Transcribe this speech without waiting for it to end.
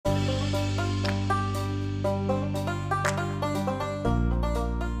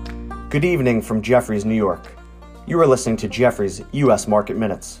Good evening from Jefferies, New York. You are listening to Jefferies U.S. Market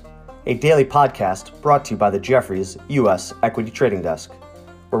Minutes, a daily podcast brought to you by the Jefferies U.S. Equity Trading Desk,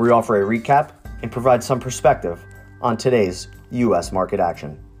 where we offer a recap and provide some perspective on today's U.S. market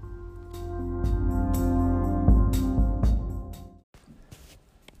action.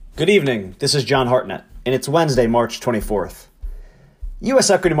 Good evening, this is John Hartnett, and it's Wednesday, March 24th. U.S.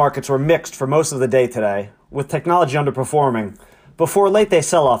 equity markets were mixed for most of the day today, with technology underperforming, before a late-day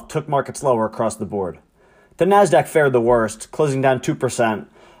sell-off took markets lower across the board. The Nasdaq fared the worst, closing down 2%,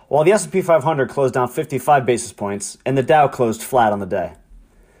 while the S&P 500 closed down 55 basis points, and the Dow closed flat on the day.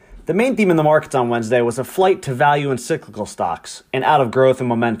 The main theme in the markets on Wednesday was a flight to value and cyclical stocks, and out of growth and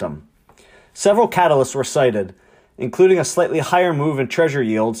momentum. Several catalysts were cited, including a slightly higher move in Treasury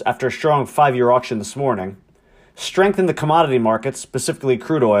yields after a strong 5-year auction this morning, strength in the commodity markets, specifically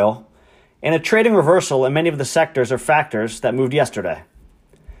crude oil, and a trading reversal in many of the sectors or factors that moved yesterday.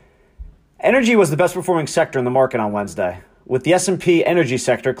 Energy was the best performing sector in the market on Wednesday, with the S&P energy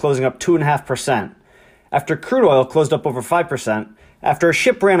sector closing up 2.5%, after crude oil closed up over 5%, after a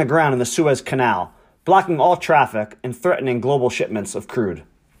ship ran aground in the Suez Canal, blocking all traffic and threatening global shipments of crude.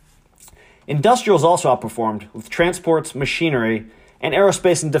 Industrials also outperformed, with transports, machinery, and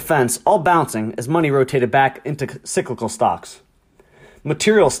aerospace and defense all bouncing as money rotated back into cyclical stocks.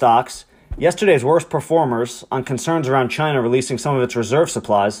 Material stocks, yesterday's worst performers on concerns around China releasing some of its reserve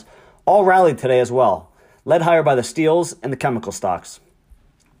supplies, all rallied today as well, led higher by the steels and the chemical stocks.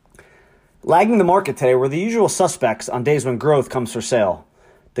 Lagging the market today were the usual suspects on days when growth comes for sale.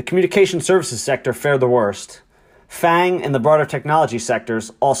 The communication services sector fared the worst. FANG and the broader technology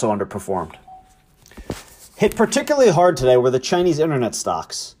sectors also underperformed. Hit particularly hard today were the Chinese internet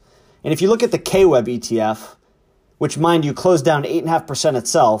stocks. And if you look at the KWEB ETF, which mind you closed down 8.5%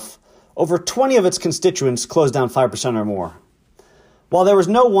 itself, over 20 of its constituents closed down 5% or more. While there was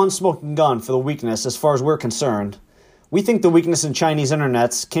no one smoking gun for the weakness as far as we're concerned, we think the weakness in Chinese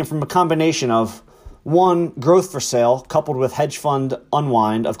internets came from a combination of 1, growth for sale coupled with hedge fund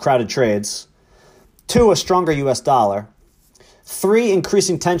unwind of crowded trades, 2, a stronger U.S. dollar, 3,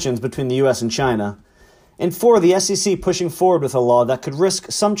 increasing tensions between the U.S. and China, and 4, the SEC pushing forward with a law that could risk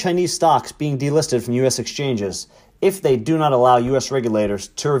some Chinese stocks being delisted from U.S. exchanges if they do not allow U.S. regulators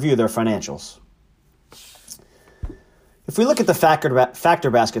to review their financials. If we look at the factor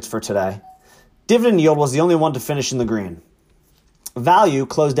baskets for today, dividend yield was the only one to finish in the green. Value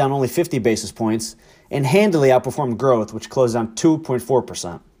closed down only 50 basis points and handily outperformed growth, which closed down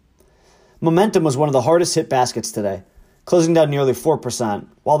 2.4%. Momentum was one of the hardest hit baskets today, closing down nearly 4%,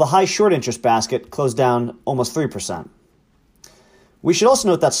 while the high short interest basket closed down almost 3%. We should also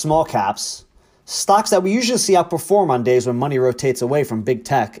note that small caps, stocks that we usually see outperform on days when money rotates away from big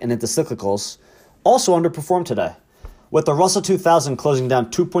tech and into cyclicals, also underperformed today, with the Russell 2000 closing down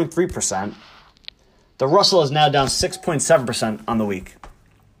 2.3%. The Russell is now down 6.7% on the week.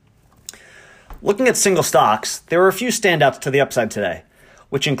 Looking at single stocks, there were a few standouts to the upside today,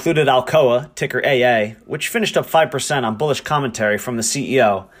 which included Alcoa, ticker AA, which finished up 5% on bullish commentary from the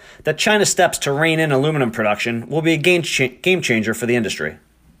CEO that China's steps to rein in aluminum production will be a game changer for the industry.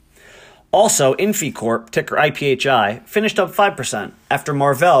 Also, Inficorp, ticker IPHI, finished up 5% after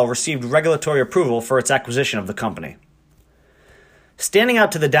Marvell received regulatory approval for its acquisition of the company. Standing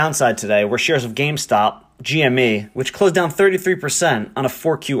out to the downside today were shares of GameStop, GME, which closed down 33% on a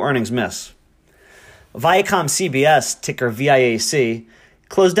 4Q earnings miss. Viacom CBS, ticker VIAC,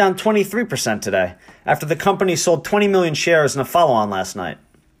 closed down 23% today after the company sold 20 million shares in a follow-on last night.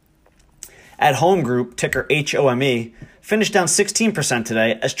 At Home Group, ticker HOME, finished down 16%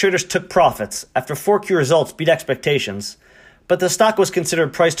 today as traders took profits after 4Q results beat expectations, but the stock was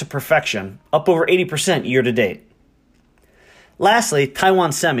considered priced to perfection, up over 80% year to date. Lastly,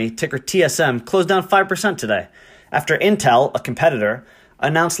 Taiwan Semi, ticker TSM, closed down 5% today after Intel, a competitor,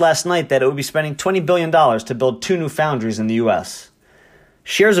 announced last night that it would be spending $20 billion to build 2 new foundries in the U.S.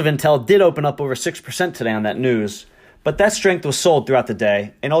 Shares of Intel did open up over 6% today on that news, but that strength was sold throughout the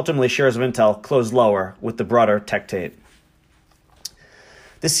day, and ultimately shares of Intel closed lower with the broader tech tape.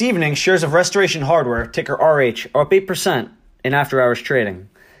 This evening, shares of Restoration Hardware, ticker RH, are up 8% in after-hours trading,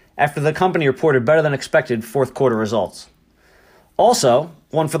 after the company reported better than expected fourth quarter results. Also,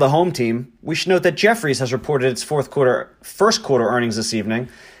 one for the home team, we should note that Jefferies has reported its first quarter earnings this evening,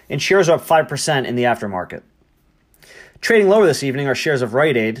 and shares are up 5% in the aftermarket. Trading lower this evening are shares of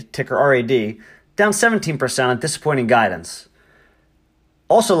Rite Aid, ticker RAD, down 17% on disappointing guidance.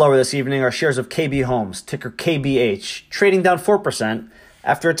 Also lower this evening are shares of KB Homes, ticker KBH, trading down 4%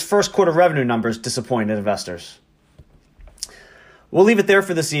 after its first quarter revenue numbers disappointed investors. We'll leave it there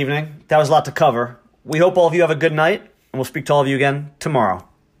for this evening. That was a lot to cover. We hope all of you have a good night, and we'll speak to all of you again tomorrow.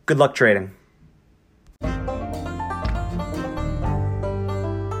 Good luck trading.